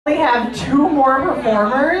We have 2 more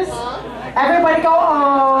performers. Everybody go,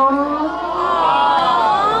 aww.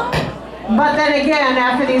 But then again,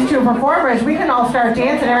 after these 2 performers, we can all start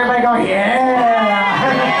dancing. Everybody go, yeah.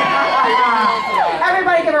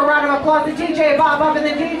 Everybody give a round of applause to DJ Bob up in the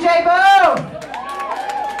DJ booth.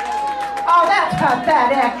 Oh, that's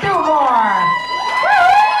pathetic. 2 more.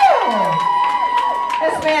 Woo!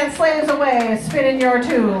 This man slaves away, spinning your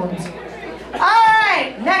tunes.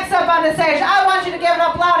 Alright, next up on the stage, I want you to give it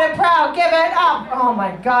up loud and proud. Give it up. Oh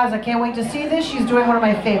my gosh, I can't wait to see this. She's doing one of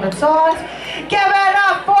my favorite songs. Give it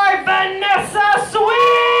up for Venessa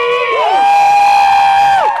Sweet!